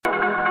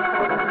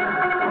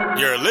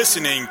You're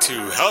listening to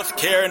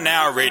Healthcare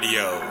Now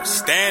Radio.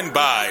 Stand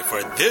by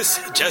for This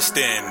Just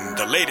In,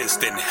 the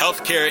latest in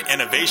healthcare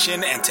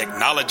innovation and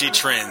technology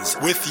trends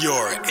with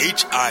your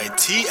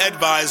HIT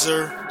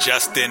advisor,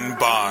 Justin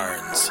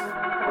Barnes.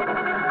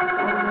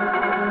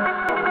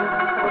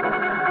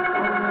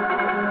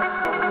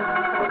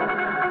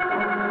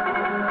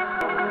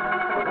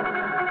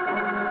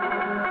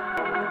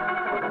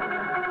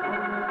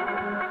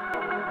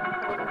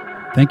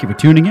 Thank you for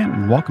tuning in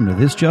and welcome to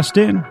This Just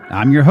In.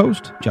 I'm your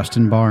host,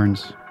 Justin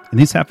Barnes. In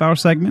these half-hour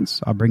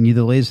segments, I'll bring you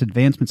the latest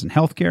advancements in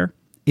healthcare,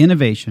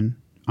 innovation,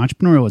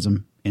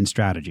 entrepreneurialism, and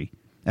strategy.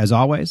 As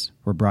always,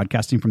 we're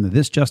broadcasting from the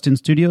This Just In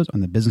studios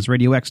on the Business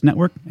Radio X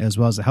network, as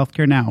well as the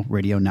Healthcare Now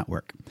radio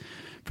network.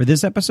 For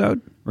this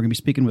episode, we're going to be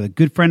speaking with a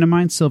good friend of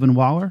mine, Sylvan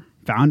Waller,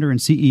 founder and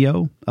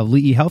CEO of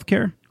Lee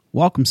Healthcare.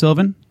 Welcome,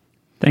 Sylvan.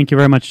 Thank you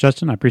very much,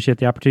 Justin. I appreciate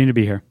the opportunity to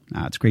be here.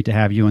 It's great to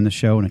have you on the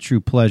show and a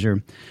true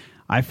pleasure.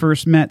 I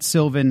first met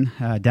Sylvan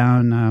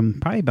down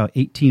probably about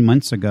 18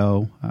 months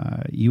ago.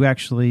 You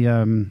actually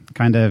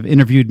kind of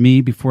interviewed me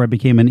before I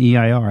became an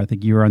EIR. I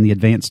think you were on the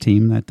advanced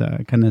team that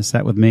kind of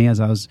sat with me as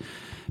I was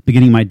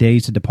beginning my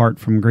days to depart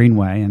from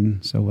Greenway.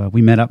 And so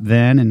we met up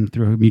then and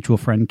through a mutual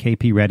friend,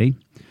 KP Reddy.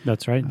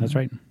 That's right. That's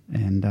right.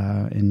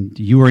 And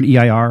you were an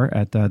EIR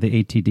at the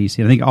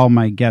ATDC. I think all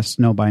my guests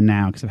know by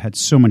now because I've had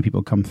so many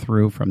people come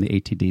through from the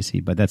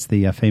ATDC, but that's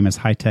the famous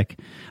high-tech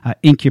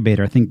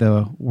incubator. I think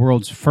the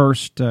world's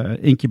first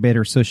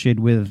incubator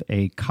associated with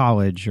a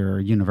college or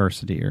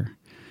university,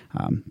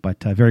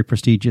 but very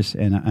prestigious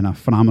and a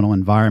phenomenal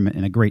environment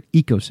and a great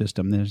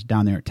ecosystem that's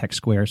down there at Tech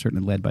Square,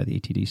 certainly led by the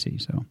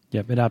ATDC. So,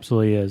 yep, it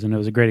absolutely is. And it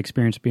was a great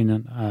experience being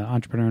an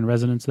entrepreneur in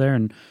residence there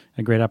and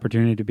a great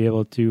opportunity to be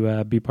able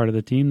to be part of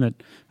the team that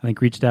I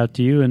think reached out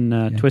to you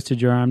and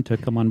twisted your arm to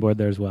come on board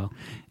there as well.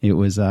 It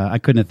was, I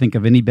couldn't think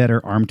of any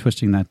better arm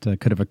twisting that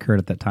could have occurred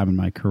at that time in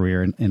my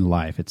career in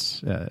life.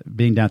 It's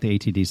being down at the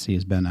ATDC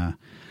has been a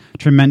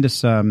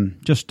tremendous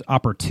just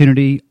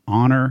opportunity,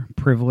 honor,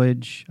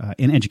 privilege,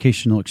 and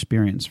educational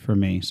experience for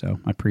me. So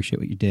I appreciate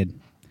what you did.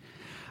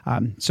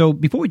 So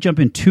before we jump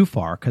in too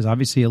far, because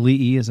obviously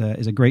Alii is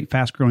a great,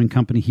 fast-growing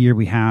company here.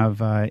 We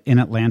have in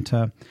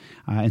Atlanta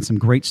and some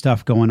great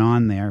stuff going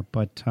on there.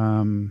 But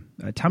tell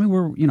me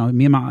where,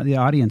 me and the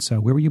audience,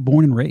 where were you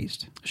born and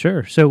raised?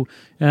 Sure. So,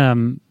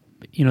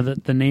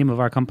 the name of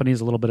our company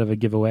is a little bit of a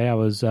giveaway. I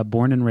was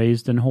born and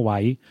raised in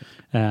Hawaii,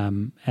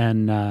 and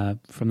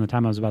from the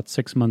time I was about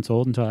 6 months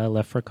old until I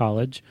left for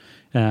college.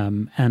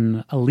 And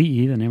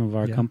Alii, the name of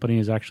our company,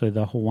 is actually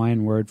the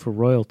Hawaiian word for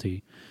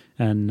royalty.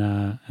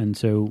 And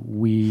so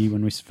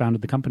when we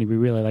founded the company, we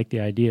really liked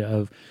the idea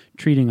of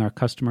treating our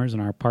customers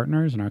and our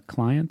partners and our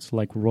clients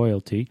like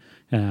royalty.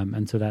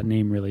 And so that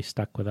name really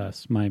stuck with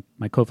us. My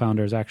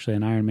co-founder is actually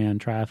an Ironman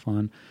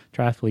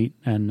triathlete,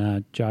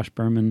 and Josh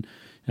Berman,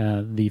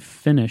 the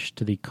finish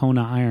to the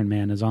Kona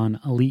Ironman is on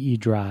Alii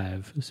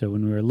Drive. So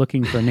when we were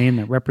looking for a name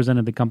that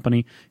represented the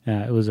company,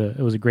 it was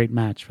a great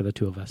match for the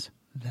two of us.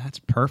 That's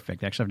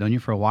perfect. Actually, I've known you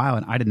for a while,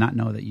 and I did not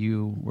know that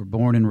you were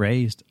born and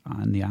raised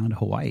on the island of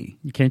Hawaii.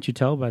 Can't you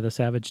tell by the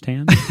savage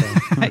tan?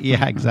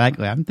 Yeah,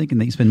 exactly. I'm thinking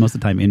that you spend most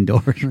of the time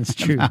indoors. That's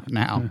true.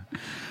 Now.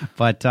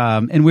 But,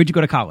 and where'd you go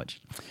to college?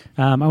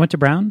 I went to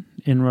Brown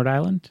in Rhode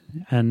Island,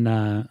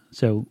 and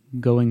so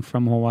going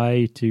from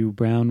Hawaii to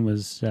Brown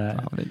was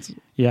Providence.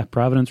 Yeah,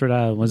 Providence, Rhode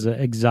Island was an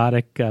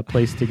exotic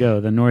place to go,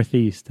 the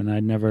Northeast, and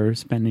I'd never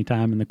spent any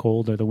time in the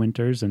cold or the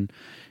winters, and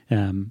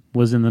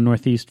was in the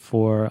Northeast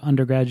for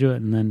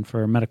undergraduate and then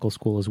for medical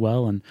school as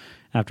well. And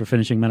after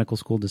finishing medical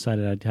school,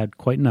 decided I'd had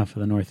quite enough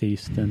of the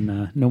Northeast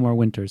and no more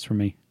winters for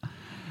me.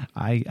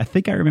 I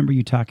think I remember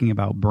you talking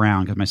about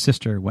Brown because my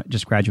sister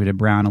just graduated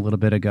Brown a little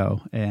bit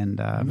ago, and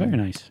very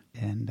nice.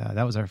 And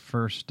that was our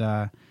first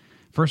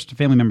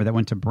family member that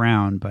went to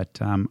Brown. But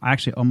I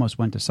actually almost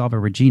went to Salve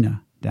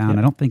Regina down. Yep.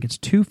 I don't think it's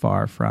too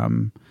far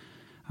from.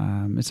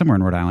 It's somewhere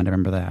in Rhode Island. I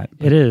remember that.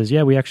 It is.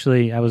 Yeah,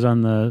 I was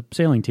on the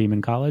sailing team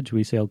in college.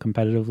 We sailed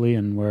competitively,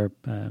 and we're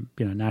a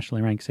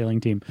nationally ranked sailing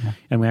team. Yeah.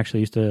 And we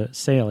actually used to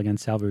sail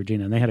against Salve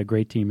Regina, and they had a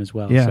great team as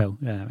well. Yeah. So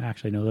I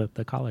actually know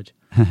the college.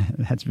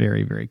 That's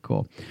very, very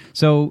cool.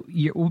 So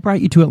what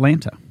brought you to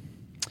Atlanta?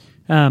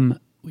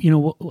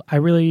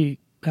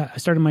 I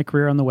started my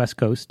career on the West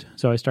Coast.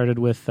 So I started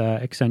with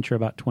Accenture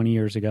about 20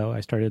 years ago.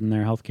 I started in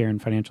their healthcare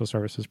and financial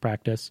services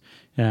practice.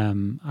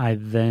 I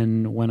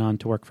then went on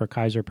to work for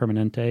Kaiser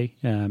Permanente,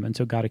 and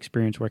so got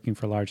experience working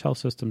for large health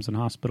systems and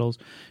hospitals,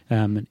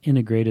 an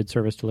integrated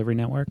service delivery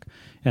network.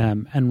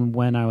 And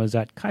when I was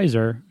at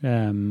Kaiser,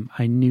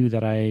 I knew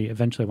that I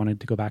eventually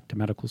wanted to go back to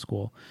medical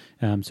school.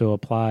 So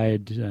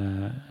applied,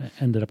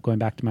 ended up going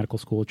back to medical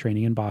school,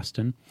 training in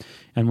Boston.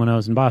 And when I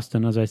was in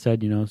Boston, as I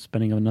said,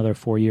 spending another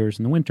 4 years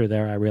in the winter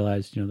there, I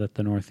realized, that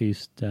the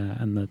Northeast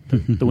and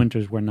the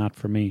winters were not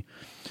for me.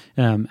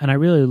 And I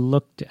really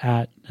looked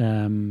at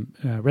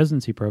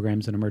residency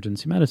programs in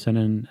emergency medicine,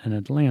 and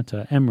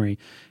Atlanta, Emory,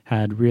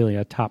 had really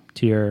a top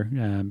tier,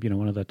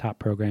 one of the top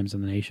programs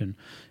in the nation.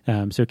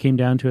 So it came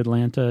down to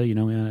Atlanta.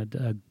 We had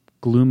a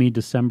gloomy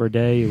December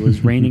day. It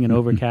was raining and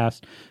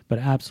overcast, but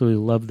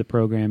absolutely loved the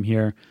program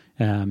here.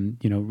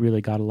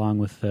 Really got along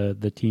with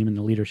the team and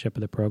the leadership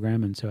of the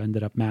program, and so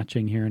ended up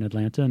matching here in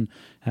Atlanta, and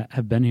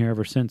have been here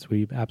ever since.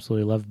 We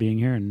absolutely love being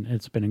here, and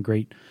it's been a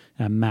great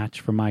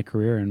match for my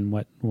career and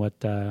what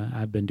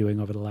I've been doing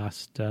over the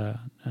last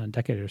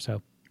decade or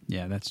so.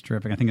 Yeah, that's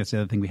terrific. I think that's the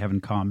other thing we have in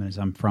common is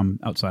I'm from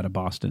outside of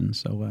Boston,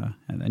 so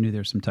I knew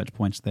there's some touch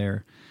points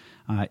there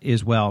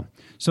as well.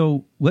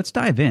 So let's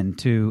dive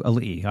into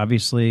Ali'i.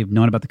 Obviously, I've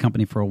known about the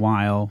company for a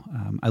while.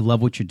 I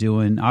love what you're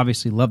doing.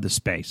 Obviously, love the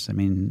space. I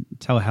mean,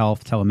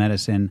 telehealth,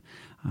 telemedicine.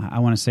 I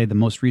want to say the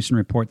most recent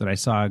report that I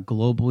saw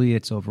globally,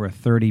 it's over a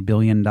 $30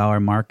 billion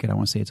market. I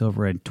want to say it's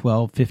over a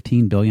 $12,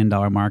 $15 billion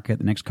market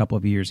the next couple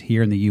of years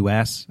here in the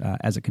U.S.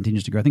 As it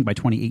continues to grow. I think by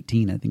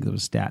 2018, I think there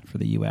was a stat for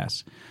the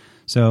U.S.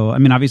 So, I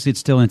mean, obviously it's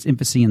still in its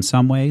infancy in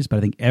some ways, but I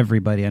think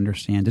everybody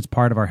understands it's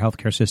part of our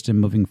healthcare system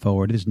moving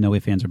forward. There's no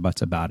ifs, ands, or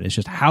buts about it. It's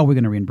just how we're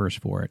going to reimburse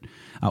for it.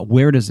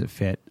 Where does it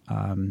fit?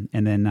 And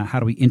then how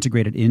do we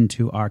integrate it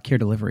into our care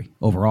delivery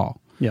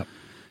overall? Yep.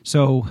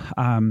 So,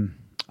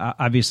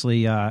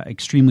 obviously,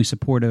 extremely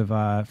supportive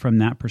from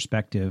that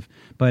perspective.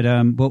 But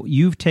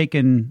you've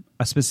taken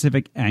a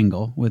specific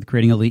angle with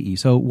creating Ali'i.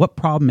 So what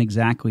problem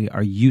exactly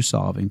are you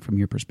solving from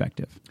your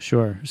perspective?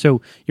 Sure.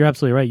 So you're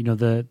absolutely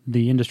right.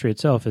 The industry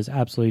itself is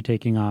absolutely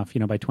taking off.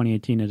 By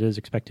 2018, it is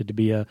expected to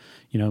be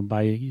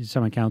by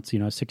some accounts, a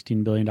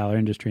 $16 billion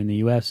industry in the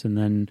U.S. And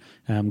then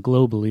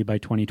globally by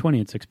 2020,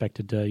 it's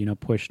expected to,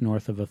 push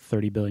north of a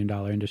 $30 billion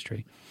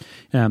industry.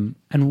 And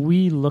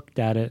we looked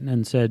at it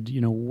and said,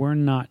 we're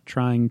not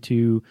trying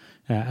to,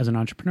 as an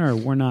entrepreneur,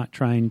 we're not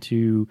trying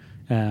to,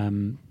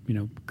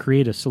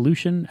 create a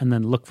solution and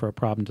then look for a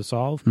problem to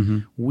solve. Mm-hmm.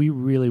 We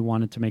really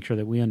wanted to make sure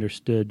that we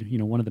understood,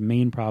 one of the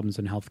main problems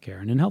in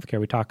healthcare. And in healthcare,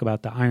 we talk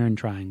about the iron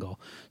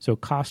triangle. So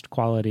cost,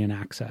 quality, and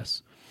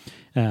access.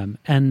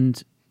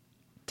 And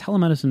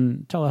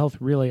telehealth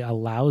really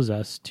allows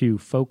us to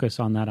focus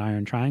on that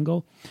iron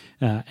triangle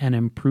and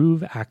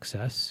improve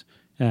access,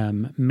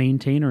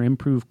 maintain or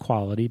improve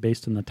quality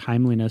based on the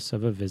timeliness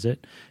of a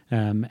visit,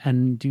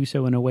 and do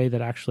so in a way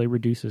that actually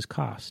reduces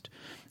cost.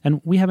 And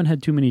we haven't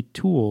had too many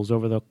tools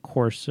over the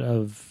course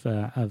of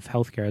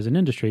healthcare as an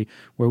industry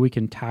where we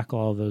can tackle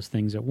all of those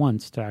things at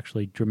once to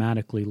actually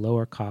dramatically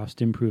lower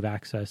cost, improve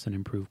access, and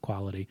improve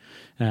quality.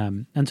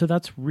 And so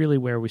that's really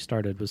where we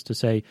started, was to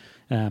say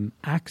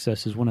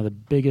access is one of the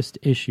biggest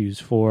issues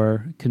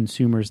for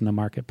consumers in the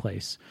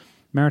marketplace.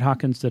 Merritt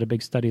Hawkins did a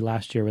big study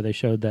last year where they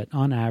showed that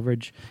on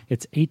average,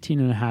 it's 18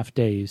 and a half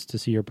days to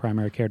see your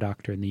primary care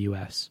doctor in the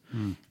U.S.,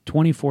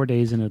 24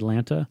 days in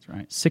Atlanta, That's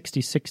right.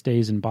 66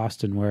 days in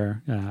Boston,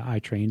 where I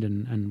trained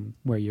and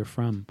where you're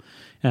from.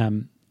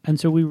 And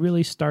so we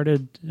really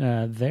started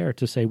there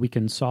to say we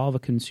can solve a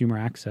consumer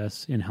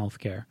access in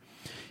healthcare.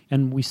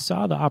 And we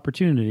saw the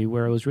opportunity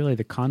where it was really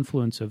the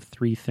confluence of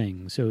three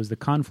things. So it was the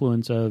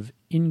confluence of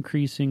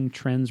increasing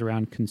trends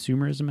around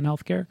consumerism in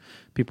healthcare.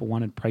 People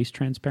wanted price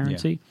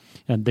transparency,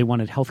 and they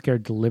wanted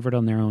healthcare delivered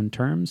on their own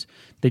terms.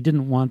 They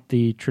didn't want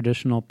the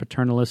traditional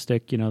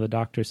paternalistic, the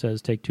doctor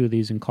says, take 2 of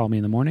these and call me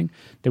in the morning.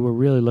 They were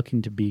really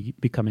looking to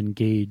become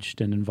engaged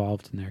and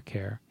involved in their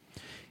care.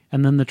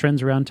 And then the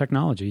trends around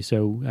technology.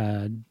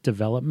 So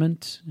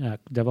development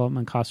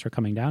costs are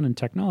coming down, and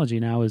technology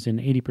now is in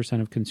 80%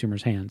 of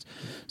consumers' hands.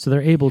 So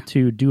they're able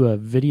to do a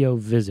video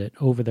visit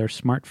over their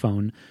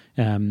smartphone,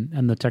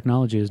 and the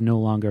technology is no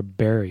longer a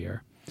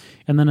barrier.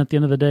 And then at the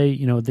end of the day,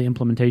 the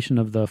implementation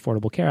of the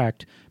Affordable Care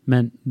Act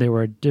meant there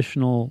were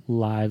additional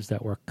lives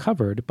that were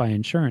covered by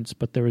insurance,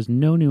 but there was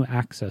no new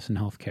access in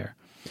healthcare.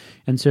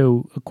 And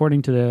so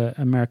according to the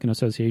American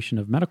Association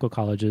of Medical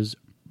Colleges,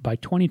 by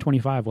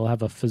 2025, we'll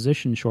have a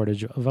physician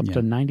shortage of up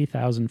to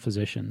 90,000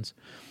 physicians.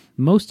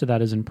 Most of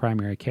that is in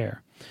primary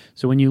care.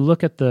 So when you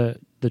look at the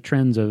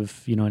trends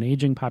of an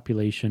aging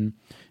population,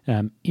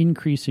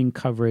 increasing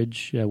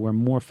coverage where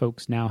more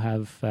folks now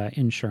have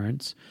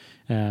insurance,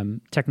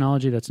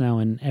 technology that's now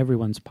in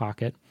everyone's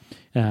pocket,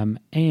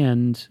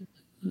 and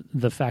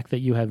the fact that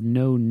you have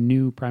no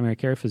new primary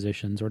care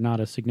physicians or not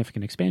a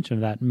significant expansion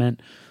of that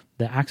meant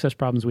the access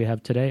problems we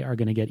have today are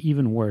going to get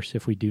even worse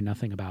if we do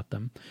nothing about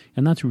them.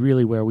 And that's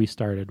really where we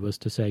started, was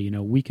to say,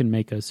 we can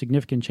make a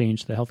significant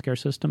change to the healthcare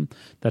system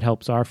that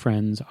helps our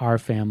friends, our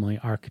family,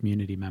 our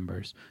community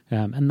members.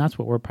 And that's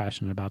what we're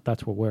passionate about.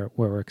 That's what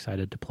we're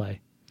excited to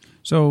play.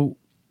 So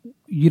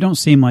you don't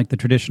seem like the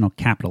traditional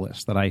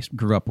capitalist that I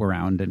grew up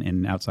around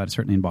and outside,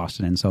 certainly in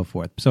Boston and so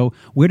forth. So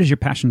where does your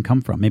passion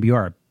come from? Maybe you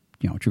are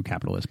a true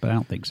capitalist, but I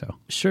don't think so.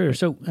 Sure.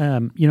 So,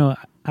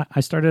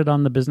 I started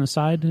on the business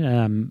side,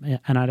 and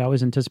I'd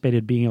always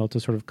anticipated being able to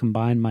sort of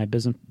combine my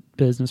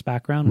business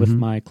background with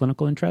my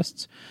clinical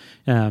interests.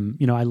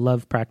 I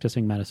love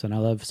practicing medicine. I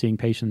love seeing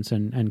patients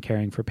and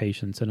caring for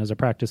patients. And as a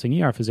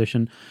practicing ER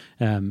physician,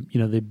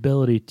 the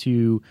ability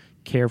to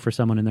care for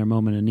someone in their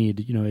moment of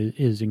need,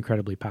 is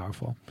incredibly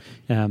powerful.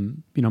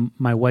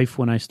 My wife,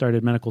 when I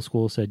started medical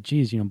school, said,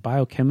 geez,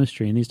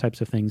 biochemistry and these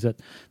types of things,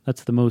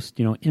 that's the most,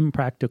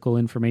 impractical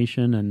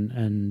information.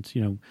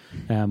 And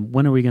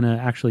when are we going to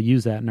actually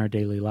use that in our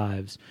daily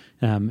lives?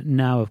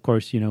 Now, of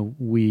course,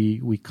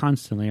 we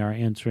constantly are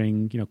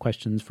answering,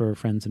 questions for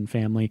friends and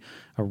family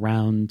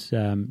around,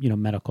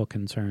 medical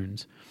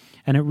concerns.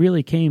 And it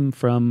really came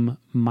from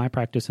my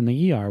practice in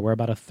the ER, where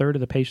about a third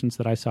of the patients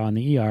that I saw in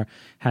the ER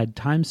had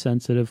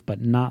time-sensitive but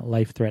not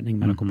life-threatening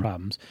medical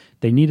problems.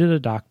 They needed a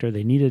doctor.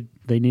 They needed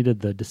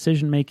the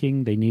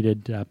decision-making. They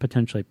needed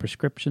potentially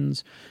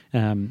prescriptions.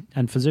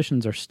 And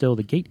physicians are still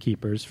the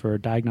gatekeepers for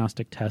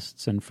diagnostic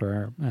tests and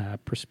for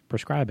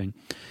prescribing.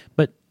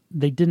 But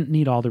they didn't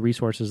need all the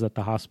resources that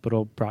the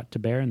hospital brought to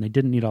bear, and they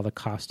didn't need all the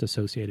cost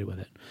associated with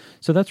it.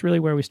 So that's really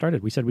where we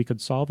started. We said we could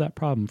solve that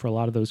problem for a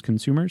lot of those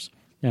consumers,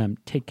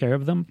 take care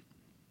of them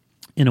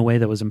in a way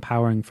that was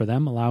empowering for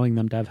them, allowing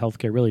them to have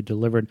healthcare really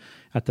delivered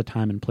at the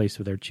time and place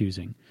of their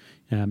choosing.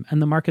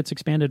 And the market's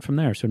expanded from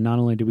there. So not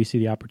only do we see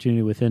the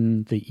opportunity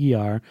within the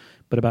ER,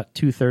 but about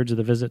 2/3 of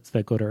the visits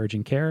that go to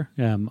urgent care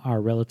are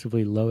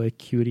relatively low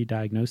acuity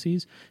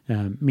diagnoses,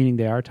 meaning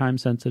they are time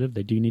sensitive.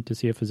 They do need to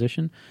see a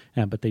physician,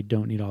 but they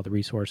don't need all the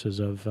resources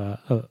of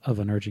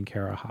an urgent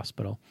care or a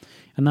hospital.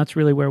 And that's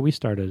really where we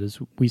started. Is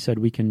we said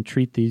we can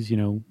treat these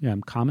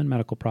common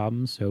medical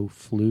problems, so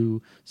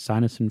flu,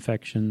 sinus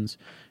infections,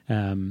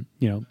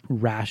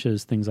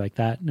 rashes, things like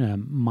that,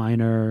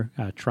 minor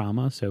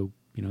trauma, so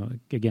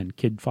again,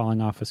 kid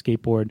falling off a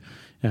skateboard,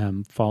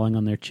 falling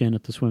on their chin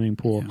at the swimming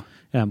pool.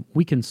 Yeah.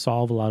 We can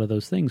solve a lot of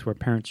those things where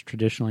parents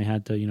traditionally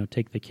had to,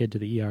 take the kid to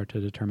the ER to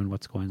determine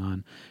what's going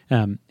on.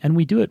 And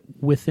we do it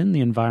within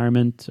the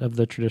environment of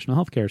the traditional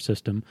healthcare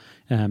system,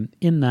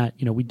 in that,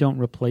 we don't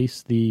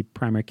replace the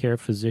primary care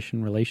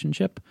physician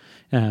relationship.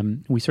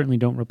 We certainly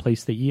don't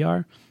replace the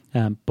ER.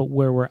 But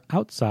where we're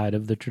outside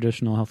of the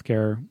traditional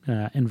healthcare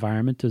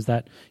environment is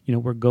that,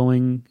 we're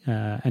going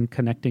and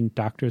connecting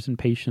doctors and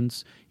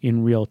patients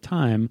in real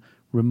time,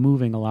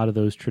 removing a lot of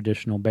those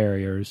traditional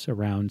barriers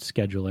around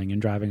scheduling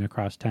and driving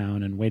across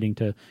town and waiting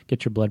to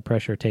get your blood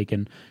pressure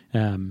taken.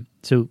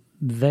 So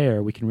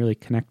there we can really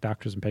connect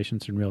doctors and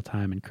patients in real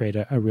time and create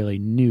a really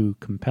new,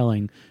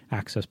 compelling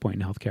access point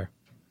in healthcare.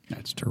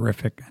 That's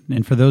terrific.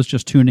 And for those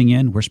just tuning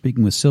in, we're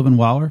speaking with Sylvan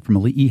Waller from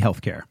Elite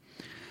eHealthcare.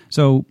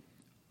 So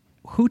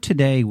who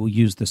today will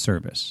use the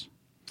service?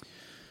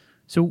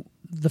 So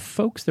the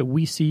folks that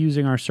we see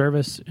using our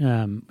service,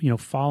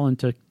 fall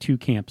into two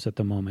camps at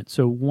the moment.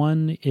 So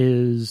one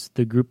is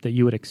the group that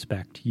you would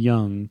expect,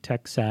 young,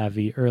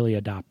 tech-savvy, early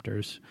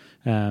adopters,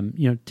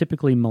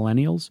 typically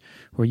millennials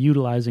who are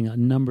utilizing a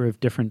number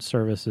of different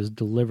services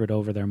delivered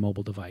over their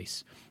mobile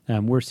device.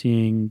 We're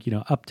seeing,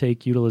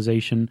 uptake,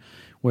 utilization,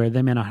 where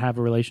they may not have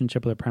a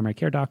relationship with a primary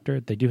care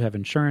doctor. They do have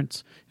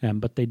insurance,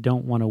 but they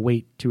don't want to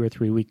wait 2 or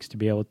 3 weeks to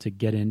be able to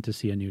get in to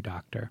see a new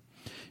doctor.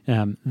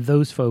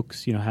 Those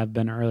folks, have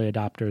been early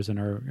adopters and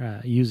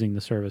are using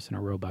the service in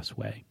a robust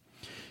way.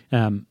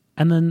 And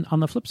then on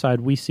the flip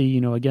side, we see,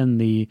 again,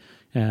 the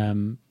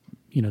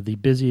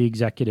busy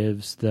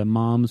executives, the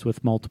moms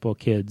with multiple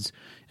kids,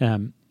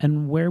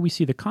 and where we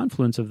see the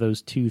confluence of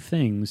those two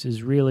things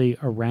is really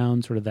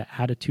around sort of the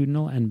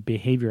attitudinal and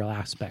behavioral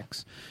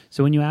aspects.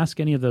 So when you ask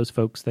any of those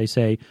folks, they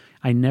say,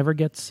 I never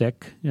get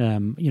sick.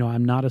 I'm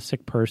not a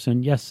sick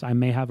person. Yes, I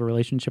may have a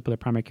relationship with a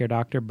primary care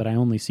doctor, but I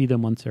only see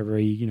them once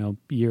every,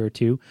 year or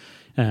two.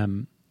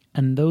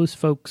 And those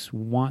folks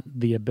want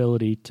the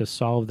ability to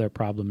solve their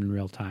problem in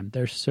real time.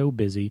 They're so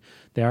busy.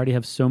 They already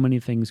have so many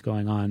things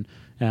going on.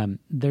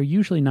 They're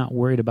usually not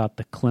worried about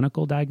the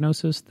clinical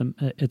diagnosis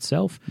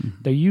itself. Mm-hmm.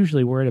 They're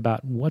usually worried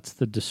about what's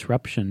the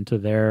disruption to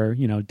their,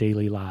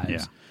 daily lives.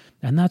 Yeah.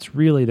 And that's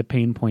really the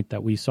pain point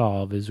that we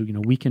solve is,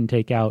 we can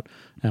take out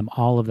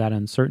all of that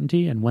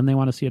uncertainty. And when they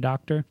want to see a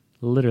doctor,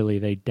 literally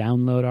they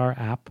download our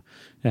app.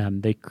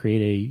 They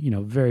create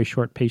a, very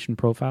short patient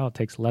profile. It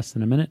takes less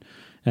than a minute.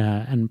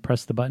 And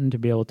press the button to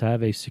be able to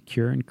have a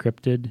secure,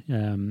 encrypted,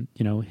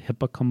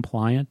 HIPAA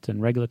compliant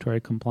and regulatory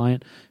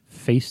compliant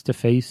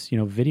face-to-face,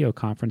 video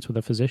conference with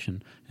a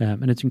physician.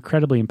 And it's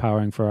incredibly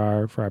empowering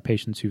for our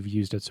patients who've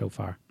used it so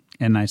far.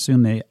 And I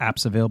assume the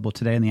app's available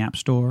today in the App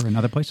Store and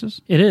other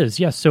places? It is,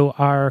 yes. So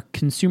our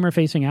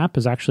consumer-facing app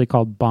is actually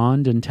called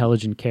Bond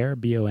Intelligent Care,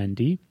 BOND.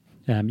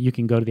 You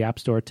can go to the App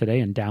Store today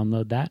and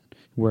download that.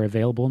 We're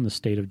available in the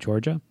state of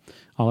Georgia.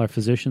 All our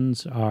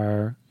physicians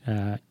are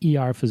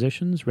ER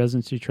physicians,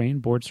 residency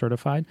trained, board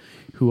certified,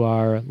 who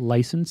are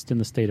licensed in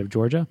the state of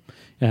Georgia.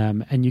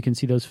 And you can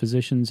see those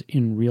physicians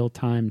in real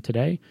time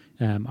today.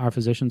 Our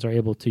physicians are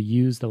able to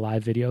use the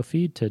live video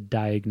feed to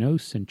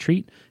diagnose and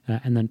treat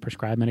and then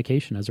prescribe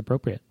medication as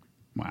appropriate.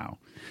 Wow.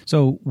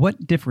 So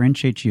what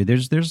differentiates you?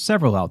 There's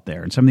several out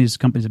there, and some of these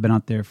companies have been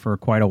out there for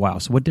quite a while.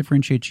 So what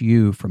differentiates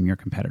you from your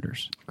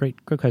competitors?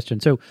 Great question.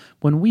 So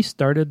when we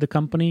started the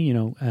company,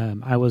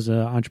 I was an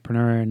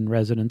entrepreneur in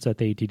residence at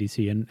the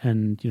ATDC,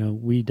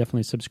 and we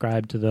definitely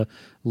subscribed to the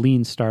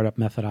lean startup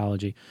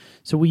methodology.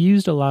 So we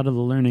used a lot of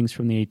the learnings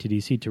from the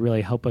ATDC to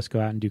really help us go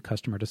out and do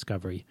customer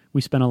discovery.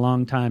 We spent a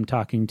long time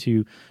talking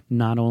to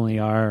not only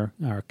our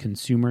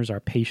consumers, our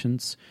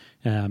patients,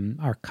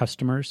 our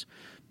customers,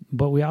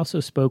 but we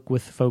also spoke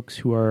with folks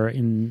who are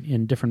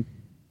in different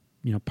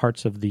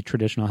parts of the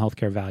traditional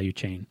healthcare value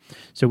chain.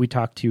 So we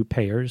talked to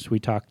payers, we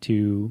talked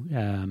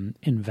to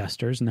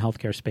investors in the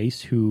healthcare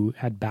space who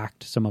had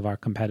backed some of our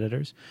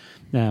competitors.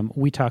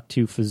 We talked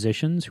to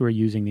physicians who are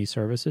using these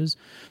services,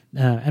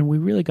 and we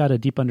really got a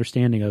deep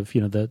understanding of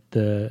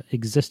the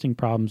existing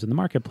problems in the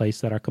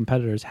marketplace that our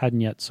competitors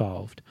hadn't yet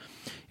solved.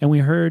 And we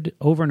heard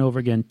over and over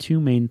again two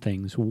main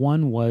things.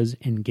 One was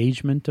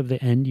engagement of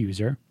the end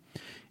user,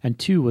 and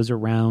two was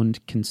around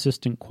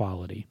consistent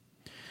quality.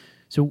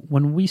 So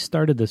when we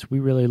started this,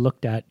 we really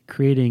looked at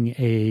creating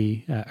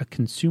a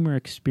consumer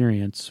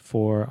experience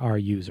for our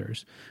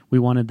users. We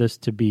wanted this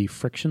to be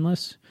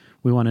frictionless.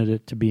 We wanted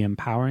it to be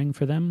empowering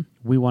for them.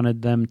 We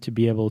wanted them to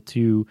be able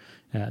to,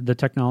 the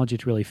technology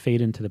to really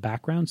fade into the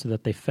background so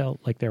that they felt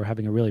like they were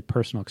having a really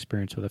personal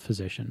experience with a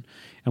physician.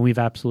 And we've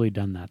absolutely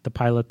done that. The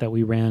pilot that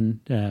we ran,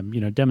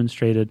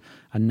 demonstrated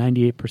a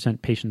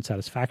 98% patient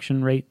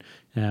satisfaction rate.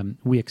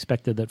 We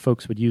expected that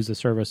folks would use the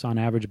service on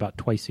average about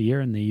twice a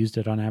year, and they used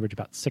it on average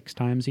about 6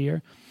 times a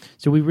year.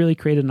 So we really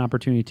created an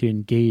opportunity to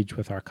engage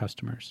with our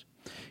customers.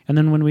 And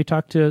then when we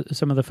talked to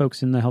some of the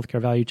folks in the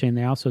healthcare value chain,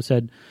 they also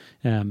said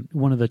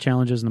one of the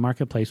challenges in the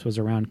marketplace was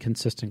around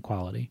consistent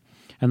quality.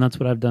 And that's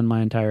what I've done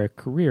my entire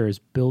career, is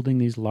building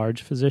these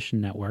large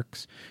physician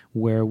networks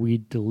where we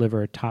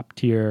deliver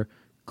top-tier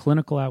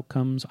clinical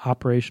outcomes,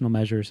 operational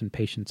measures, and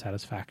patient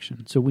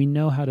satisfaction. So we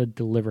know how to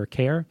deliver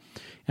care,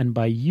 and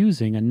by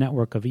using a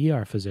network of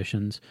ER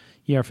physicians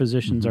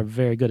are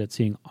very good at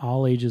seeing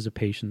all ages of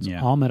patients,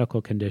 all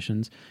medical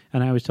conditions,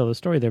 and I always tell the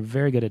story, they're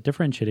very good at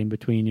differentiating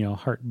between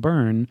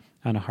heartburn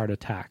and a heart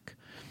attack.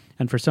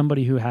 And for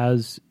somebody who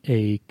has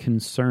a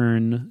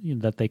concern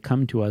that they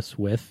come to us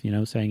with,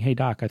 saying, hey,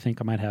 doc, I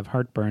think I might have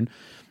heartburn,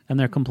 and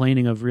they're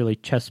complaining of really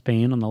chest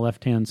pain on the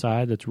left-hand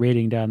side that's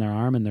radiating down their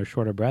arm, and they're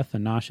short of breath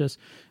and nauseous,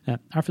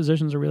 our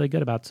physicians are really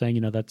good about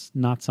saying, that's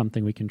not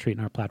something we can treat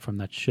in our platform,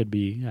 that should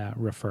be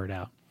referred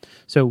out.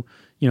 So,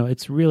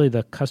 it's really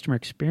the customer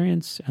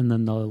experience and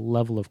then the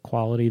level of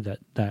quality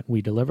that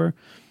we deliver.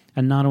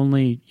 And not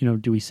only,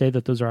 do we say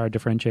that those are our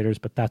differentiators,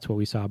 but that's what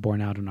we saw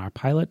borne out in our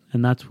pilot.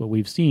 And that's what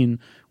we've seen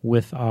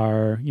with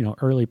our,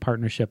 early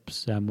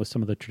partnerships with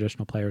some of the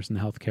traditional players in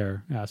the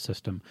healthcare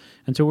system.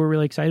 And so we're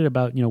really excited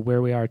about,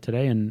 where we are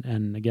today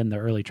and again, the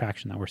early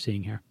traction that we're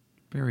seeing here.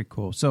 Very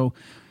cool. So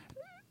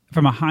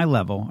from a high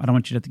level, I don't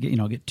want you to have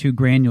to get too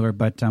granular,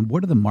 but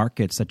what are the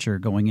markets that you're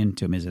going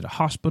into? Is it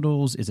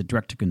hospitals? Is it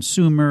direct to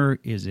consumer?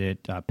 Is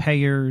it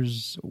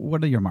payers?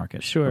 What are your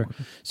markets? Sure.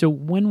 So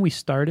when we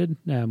started,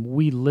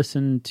 we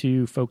listened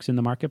to folks in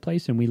the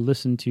marketplace, and we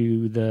listened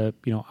to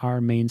our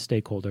main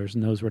stakeholders,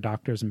 and those were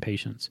doctors and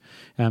patients.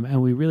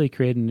 And we really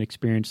created an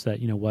experience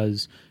that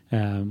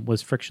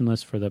was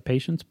frictionless for the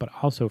patients, but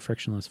also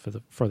frictionless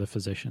for the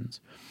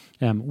physicians.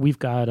 We've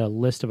got a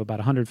list of about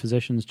 100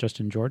 physicians just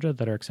in Georgia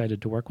that are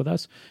excited to work with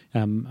us.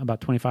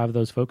 About 25 of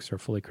those folks are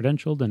fully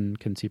credentialed and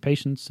can see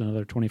patients.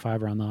 Another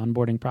 25 are on the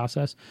onboarding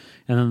process.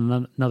 And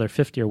then another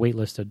 50 are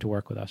waitlisted to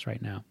work with us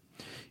right now.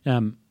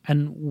 And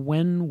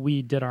when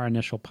we did our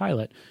initial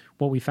pilot,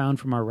 what we found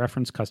from our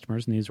reference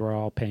customers, and these were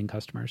all paying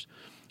customers,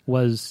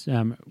 was,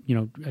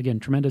 again,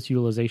 tremendous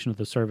utilization of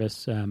the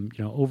service,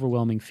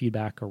 overwhelming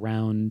feedback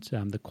around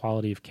the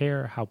quality of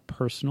care, how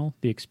personal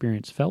the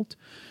experience felt,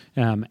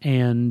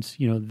 and,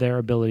 their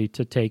ability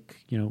to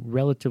take,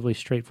 relatively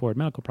straightforward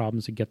medical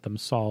problems and get them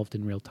solved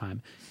in real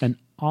time. And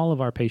all of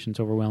our patients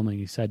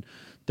overwhelmingly said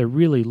they're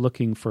really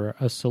looking for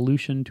a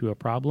solution to a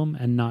problem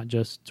and not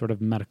just sort of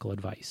medical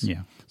advice.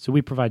 Yeah. So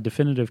we provide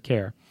definitive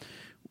care.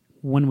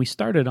 When we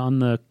started on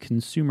the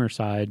consumer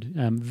side,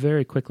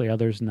 very quickly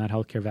others in that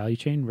healthcare value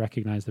chain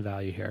recognized the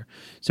value here.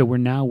 So we're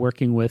now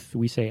working with,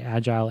 we say,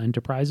 agile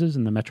enterprises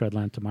in the Metro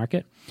Atlanta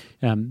market.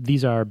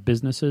 These are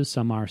businesses,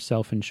 some are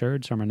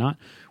self-insured, some are not,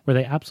 where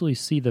they absolutely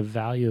see the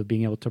value of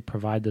being able to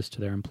provide this to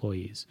their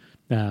employees.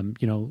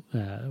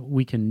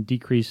 We can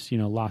decrease,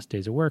 lost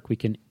days of work. We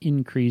can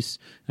increase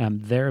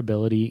their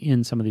ability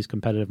in some of these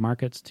competitive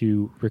markets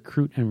to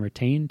recruit and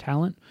retain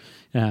talent.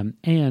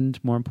 And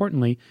more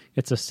importantly,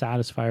 it's a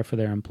satisfier for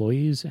their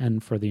employees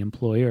and for the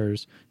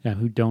employers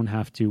who don't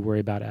have to worry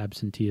about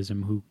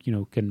absenteeism, who,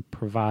 can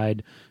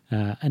provide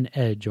an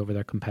edge over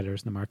their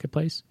competitors in the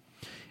marketplace.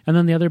 And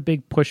then the other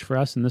big push for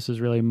us, and this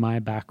is really my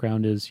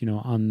background, is,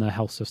 on the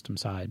health system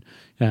side.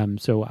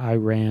 So I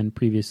ran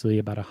previously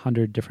about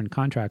 100 different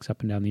contracts up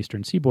and down the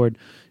Eastern Seaboard,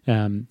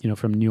 from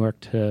New York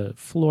to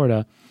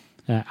Florida.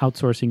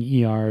 outsourcing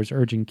ERs,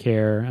 urgent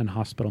care, and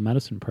hospital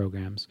medicine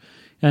programs.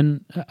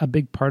 And a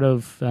big part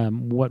of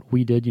what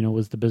we did,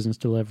 was the business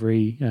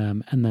delivery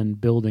and then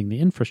building the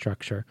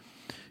infrastructure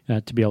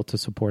to be able to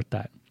support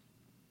that.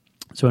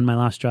 So in my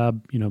last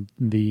job,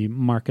 the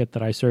market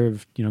that I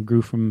served,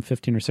 grew from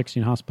 15 or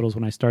 16 hospitals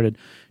when I started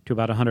to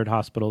about 100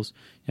 hospitals.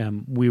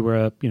 We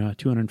were a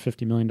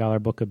 $250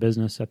 million book of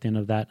business at the end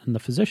of that. And the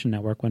physician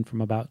network went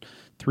from about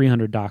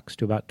 300 docs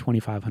to about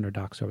 2,500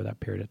 docs over that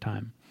period of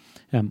time.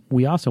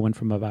 We also went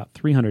from about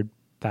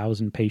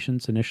 300,000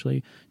 patients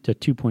initially to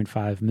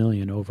 2.5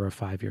 million over a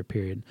 5-year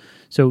period.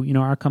 So,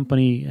 our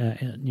company,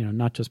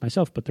 not just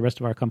myself, but the rest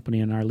of our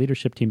company and our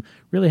leadership team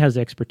really has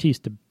the expertise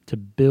to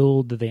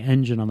build the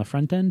engine on the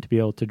front end to be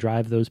able to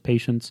drive those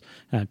patients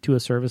to a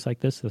service like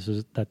this.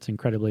 That's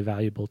incredibly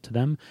valuable to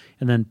them,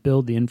 and then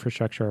build the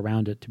infrastructure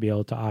around it to be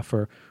able to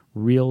offer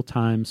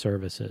real-time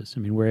services. I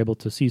mean, we're able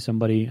to see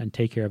somebody and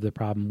take care of the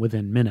problem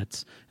within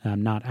minutes,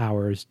 not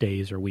hours,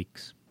 days, or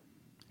weeks.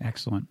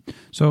 Excellent.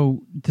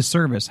 So the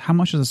service, how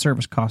much does the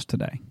service cost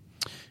today?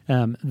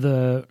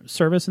 The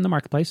service in the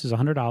marketplace is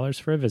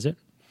 $100 for a visit.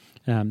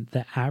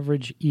 The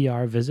average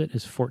ER visit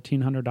is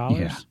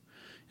 $1,400.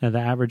 Yeah. The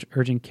average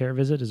urgent care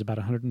visit is about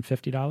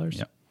 $150.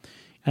 Yep.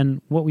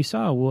 And what we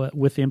saw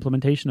with the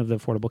implementation of the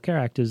Affordable Care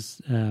Act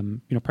is,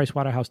 Price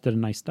Waterhouse did a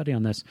nice study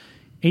on this.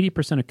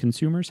 80% of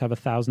consumers have a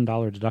 $1,000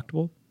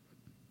 deductible.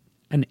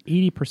 And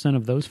 80%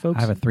 of those folks...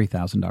 I have a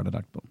 $3,000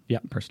 deductible. Yeah.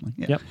 Personally.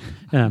 Yeah. Yep.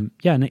 And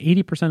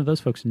 80% of those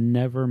folks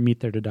never meet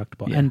their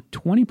deductible. Yeah. And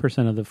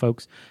 20% of the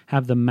folks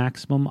have the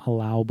maximum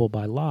allowable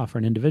by law for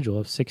an individual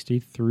of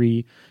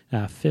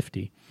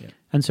 $63.50. Yeah.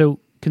 And so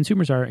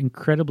consumers are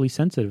incredibly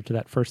sensitive to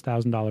that first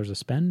 $1,000 of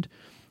spend.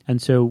 And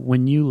so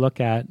when you look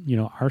at,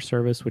 our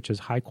service, which is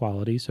high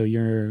quality, so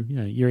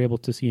you're able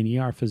to see an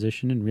ER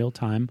physician in real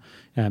time.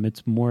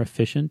 It's more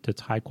efficient, it's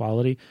high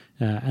quality,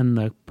 and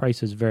the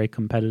price is very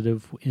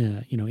competitive,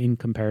 in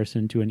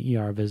comparison to an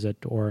ER visit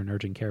or an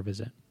urgent care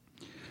visit.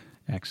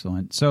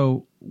 Excellent.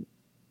 So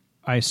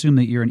I assume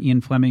that you're an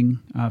Ian Fleming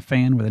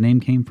fan, where the name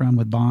came from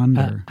with Bond?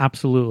 Or?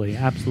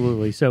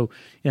 Absolutely. So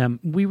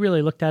we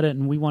really looked at it,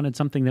 and we wanted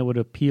something that would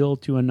appeal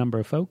to a number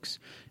of folks.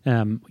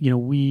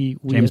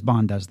 James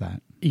Bond does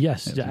that.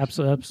 Yes,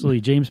 absolutely.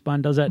 James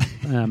Bond does that,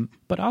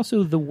 but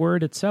also the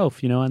word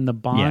itself, and the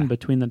bond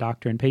between the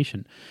doctor and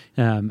patient.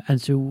 And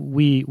so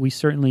we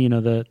certainly,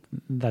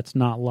 that's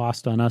not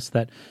lost on us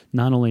that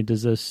not only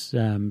does this,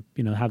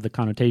 have the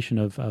connotation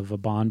of a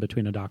bond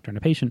between a doctor and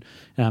a patient,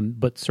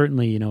 but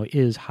certainly,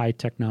 is high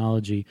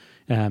technology.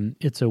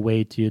 It's a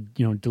way to,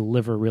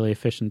 deliver really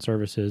efficient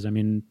services. I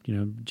mean,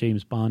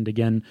 James Bond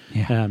again,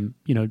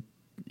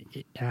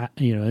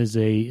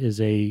 is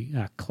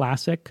a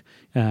classic,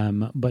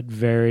 but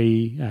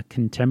very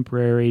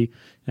contemporary,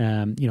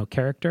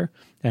 character.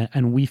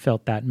 And we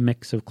felt that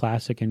mix of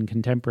classic and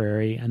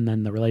contemporary, and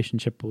then the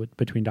relationship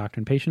between doctor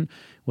and patient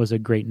was a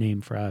great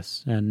name for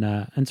us. And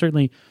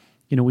certainly,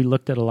 we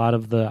looked at a lot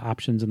of the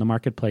options in the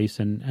marketplace,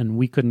 and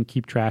we couldn't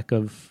keep track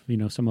of,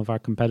 some of our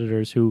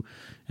competitors who,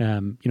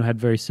 had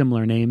very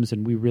similar names,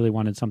 and we really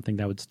wanted something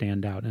that would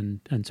stand out.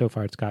 And so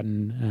far it's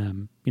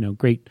gotten,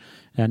 great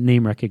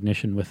name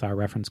recognition with our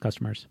reference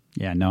customers.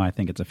 Yeah, no, I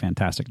think it's a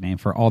fantastic name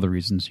for all the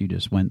reasons you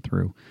just went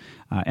through.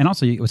 And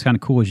also, what's kind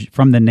of cool is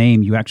from the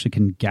name, you actually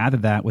can gather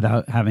that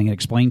without having it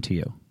explained to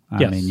you.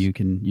 I mean, you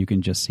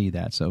can just see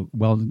that. So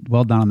well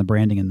done on the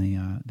branding and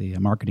the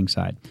marketing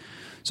side.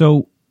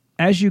 So,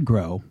 as you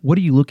grow, what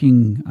are you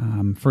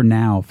looking for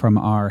now from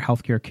our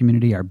healthcare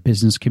community, our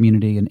business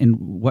community, and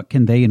what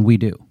can they and we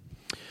do?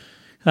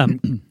 I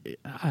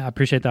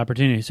appreciate the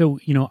opportunity. So,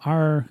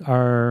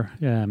 our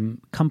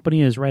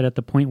company is right at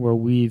the point where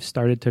we've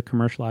started to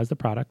commercialize the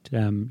product.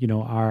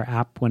 Our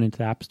app went into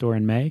the App Store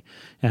in May,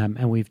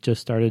 and we've just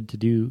started to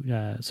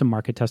do some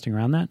market testing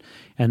around that.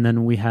 And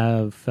then we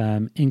have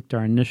inked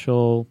our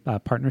initial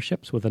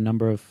partnerships with a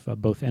number of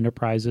both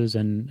enterprises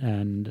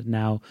and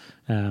now,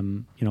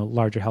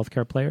 larger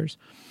healthcare players.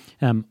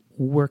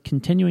 We're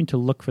continuing to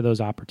look for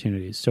those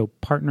opportunities. So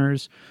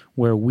partners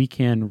where we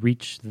can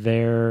reach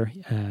their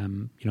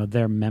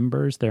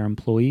members, their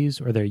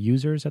employees, or their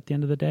users at the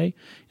end of the day.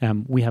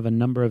 We have a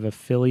number of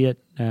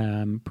affiliate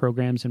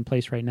programs in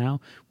place right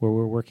now where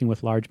we're working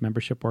with large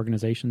membership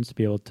organizations to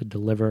be able to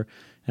deliver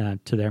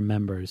to their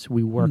members.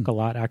 We work a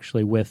lot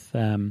actually with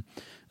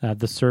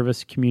the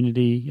service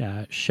community,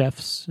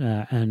 chefs,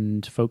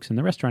 and folks in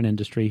the restaurant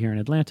industry here in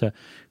Atlanta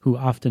who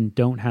often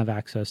don't have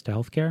access to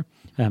healthcare,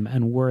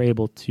 and we're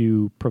able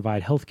to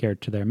provide healthcare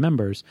to their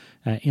members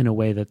in a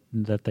way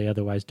that they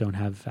otherwise don't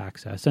have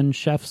access. And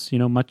chefs,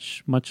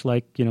 much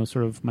like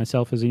sort of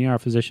myself as an ER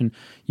physician,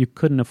 you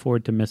couldn't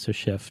afford to miss a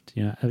shift.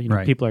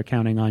 Right. People are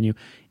counting on you.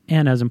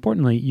 And as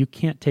importantly, you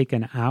can't take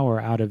an hour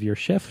out of your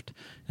shift,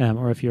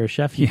 or if you're a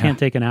chef, you can't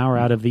take an hour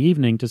out of the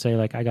evening to say,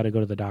 like, I got to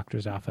go to the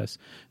doctor's office.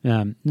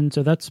 And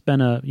so that's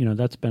been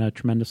a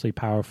tremendously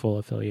powerful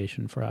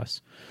affiliation for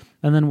us.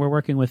 And then we're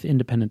working with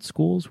independent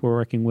schools. We're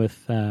working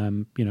with,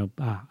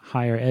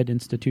 higher ed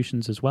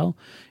institutions as well,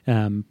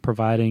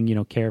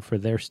 providing, care for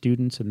their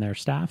students and their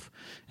staff.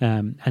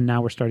 And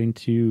now we're starting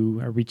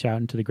to reach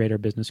out into the greater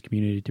business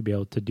community to be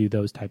able to do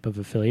those type of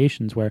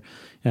affiliations where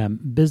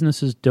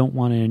businesses don't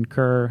want to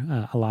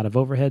incur a lot of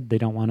overhead. They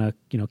don't want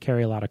to,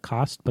 carry a lot of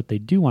cost, but they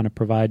do want to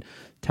provide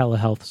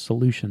telehealth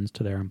solutions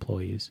to their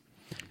employees.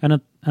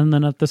 And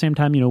then at the same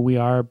time, we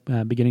are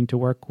beginning to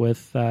work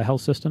with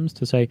health systems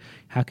to say,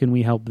 how can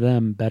we help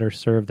them better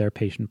serve their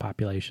patient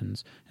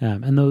populations?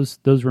 And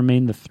those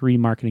remain the three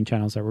marketing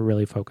channels that we're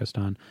really focused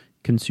on: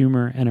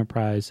 consumer,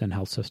 enterprise, and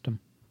health system.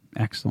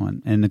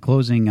 Excellent. In the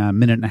closing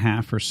minute and a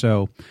half or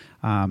so,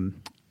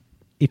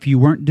 if you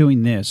weren't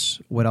doing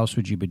this, what else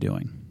would you be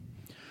doing?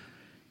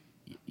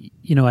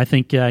 I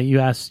think you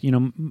asked,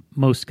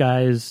 most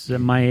guys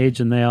my age,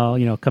 and they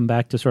all, come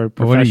back to sort of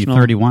professional.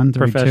 What are you, 31,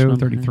 32,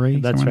 33?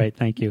 That's somewhere? right.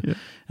 Thank you.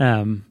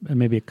 Yeah.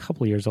 Maybe a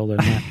couple of years older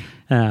than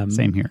that.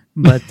 Same here.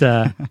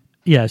 But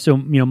yeah, so,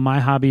 my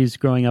hobbies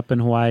growing up in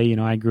Hawaii,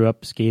 I grew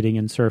up skating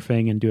and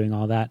surfing and doing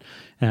all that.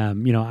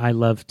 I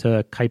love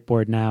to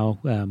kiteboard now.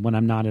 When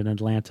I'm not in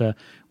Atlanta,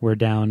 we're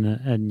down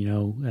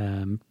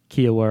in,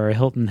 Kiowa or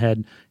Hilton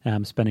Head,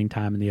 spending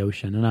time in the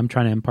ocean. And I'm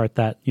trying to impart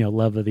that,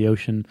 love of the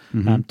ocean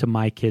to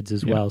my kids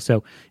as well.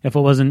 So if I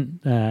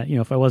wasn't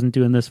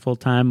doing this full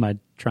time, I'd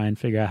try and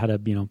figure out how to,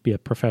 be a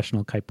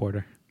professional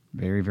kiteboarder.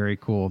 Very, very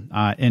cool.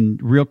 And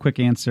real quick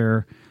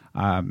answer,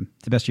 to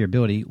the best of your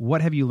ability,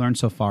 what have you learned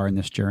so far in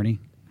this journey?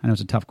 I know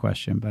it's a tough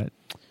question, but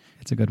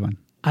it's a good one.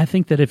 I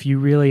think that if you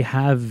really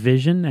have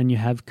vision and you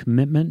have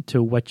commitment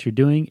to what you're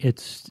doing,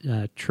 it's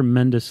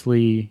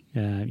tremendously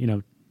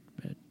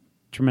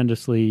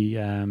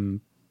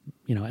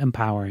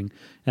empowering.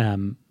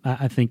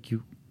 I think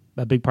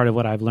a big part of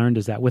what I've learned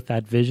is that with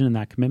that vision and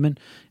that commitment,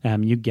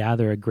 you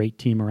gather a great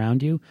team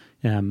around you.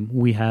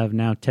 We have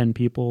now 10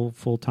 people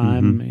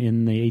full-time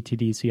in the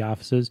ATDC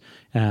offices,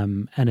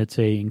 and it's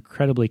a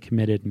incredibly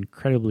committed,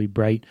 incredibly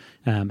bright,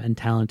 and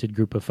talented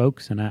group of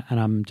folks. And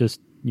I'm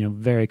just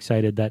very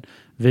excited that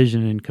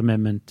vision and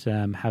commitment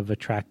have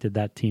attracted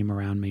that team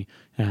around me,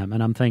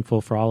 and I'm thankful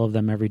for all of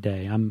them every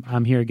day.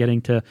 I'm here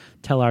getting to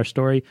tell our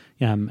story,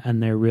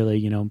 and they're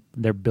really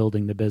they're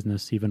building the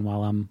business even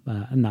while I'm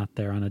not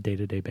there on a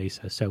day-to-day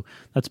basis. So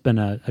that's been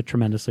a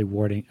tremendously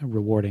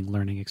rewarding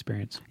learning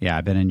experience. Yeah,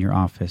 I've been in your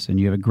office, and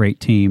you have a great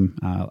team,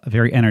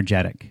 very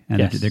energetic, and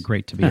yes. they're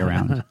great to be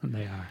around.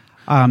 They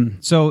are.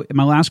 So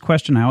my last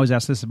question, I always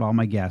ask this of all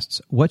my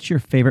guests: what's your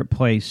favorite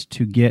place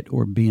to get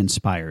or be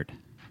inspired?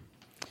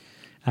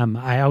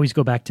 I always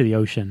go back to the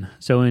ocean.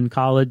 So in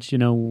college,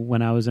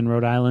 when I was in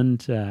Rhode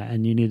Island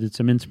and you needed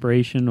some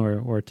inspiration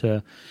or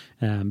to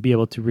be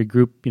able to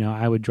regroup,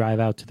 I would drive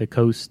out to the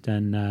coast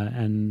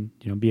and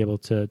be able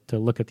to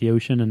look at the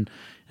ocean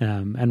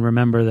and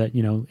remember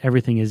that,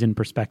 everything is in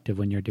perspective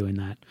when you're doing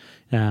that.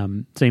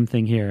 Same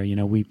thing here.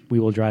 We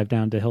will drive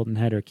down to Hilton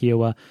Head or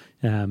Kiowa,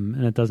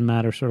 and it doesn't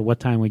matter sort of what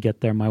time we get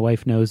there. My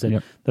wife knows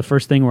that the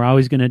first thing we're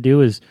always going to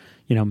do is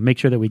make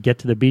sure that we get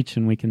to the beach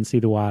and we can see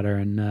the water,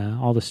 and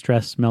all the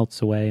stress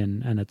melts away,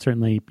 and it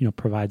certainly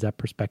provides that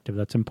perspective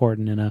that's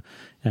important in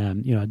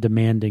a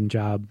demanding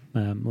job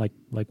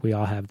like we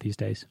all have these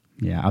days.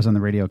 Yeah, I was on the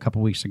radio a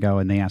couple weeks ago,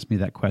 and they asked me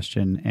that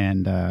question,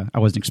 and I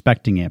wasn't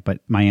expecting it, but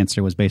my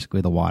answer was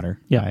basically the water.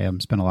 Yeah. I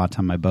spend a lot of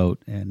time on my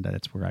boat, and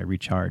that's where I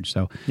recharge.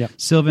 So, yep.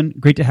 Sylvan,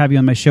 great to have you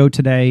on my show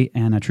today,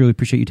 and I truly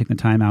appreciate you taking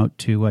the time out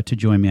to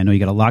join me. I know you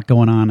got a lot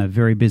going on, a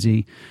very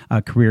busy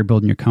career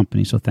building your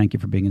company, so thank you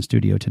for being in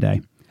studio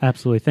today.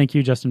 Absolutely. Thank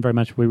you, Justin, very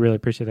much. We really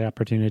appreciate the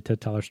opportunity to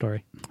tell our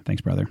story.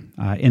 Thanks, brother.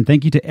 And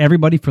thank you to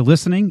everybody for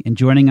listening and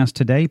joining us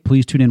today.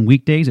 Please tune in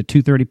weekdays at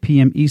 2:30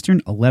 p.m.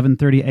 Eastern,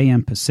 11:30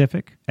 a.m.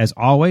 Pacific. As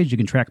always, you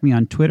can track me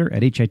on Twitter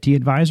at HIT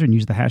Advisor and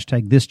use the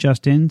hashtag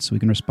ThisJustIn so we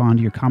can respond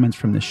to your comments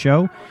from the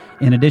show.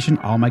 In addition,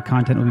 all my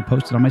content will be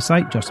posted on my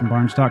site,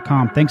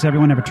 justinbarnes.com. Thanks,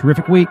 everyone. Have a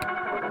terrific week.